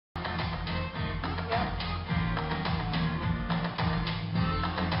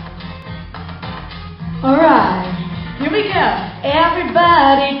Alright, here we go.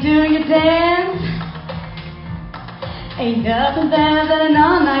 Everybody do your dance. Ain't nothing better than an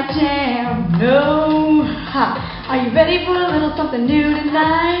all-night jam. No. Ha. Are you ready for a little something new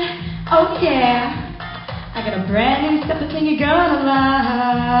tonight? Oh yeah. I got a brand new step that you're gonna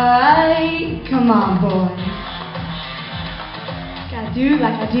like. Come on, boys. Gotta do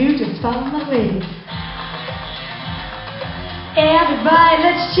like I do, just follow my lead. Everybody,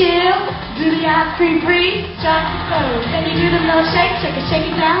 let's chill. Do the ice cream freeze, strike the pose. Then you do the milkshake,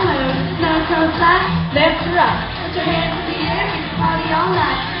 shake it down low. No comes side, left to right. Put your hands in the air, we can party all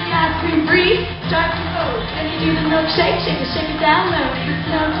night. Do the ice cream freeze, strike the pose. Then you do the milkshake, shake it down low.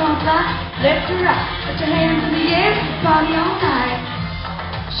 No comes side, left to right. Put your hands in the air, we can party all night.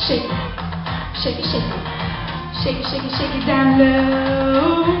 Shake it, shake it, shake it. Shake it, shake it, shake it down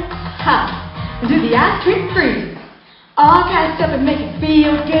low. Ha! And do the ice cream freeze. All kinds of stuff that make it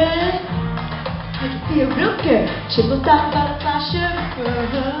feel good. Make it feel real good. Triple stop, butterfly, sugar,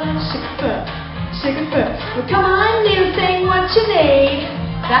 sugar foot. Well, come on, little thing, what you need?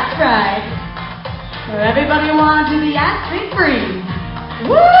 That's right. Well, everybody wanna do the ice cream freeze.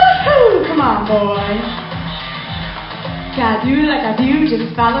 Woohoo! Come on, boys. Gotta do like I do,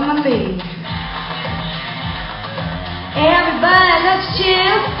 just follow my lead. Everybody, let's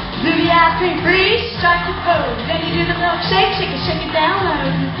chill. Do the ice cream freeze, strike the pose. Then you do the milkshake, shake it down low.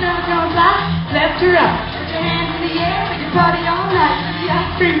 No comes fly, left to right. Put your hands in the air, we can party all night. Do the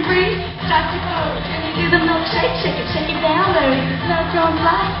ice cream freeze, strike the pose. Then you do the milkshake, shake it down low. No comes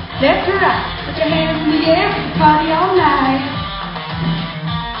fly, left to right. Put your hands in the air, we can party all night.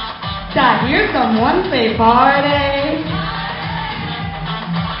 So I hear someone say party.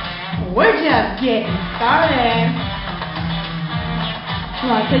 We're just getting started.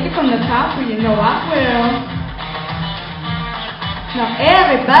 Well, I'll take it from the top, so you know I will. Now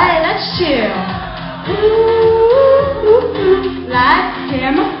everybody, let's chill. Ooh, ooh, ooh. Lights,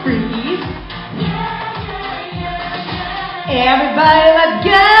 camera, freeze. Everybody, let's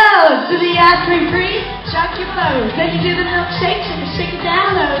go. Do the ice cream freeze, shock your pose. Then you do the milkshake, shake it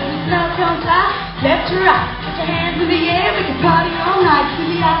down low. The snow comes high, left to right. Put your hands in the air, we can party all night. Do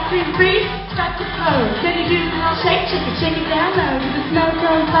the ice cream freeze, strike the pose. Then you do the milkshake, shake it down low. The snow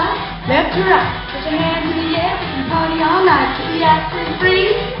comes high, left to right. Put your hands in the air, we can party all night. Do the ice cream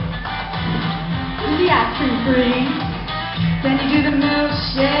freeze, do the ice cream freeze. Then you do the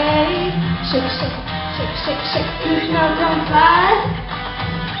milkshake, shake it. Do the snow cone slide.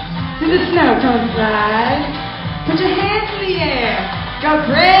 Do the snow cone slide. Put your hands in the air. Go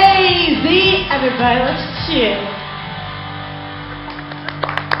crazy. Everybody, let's chill.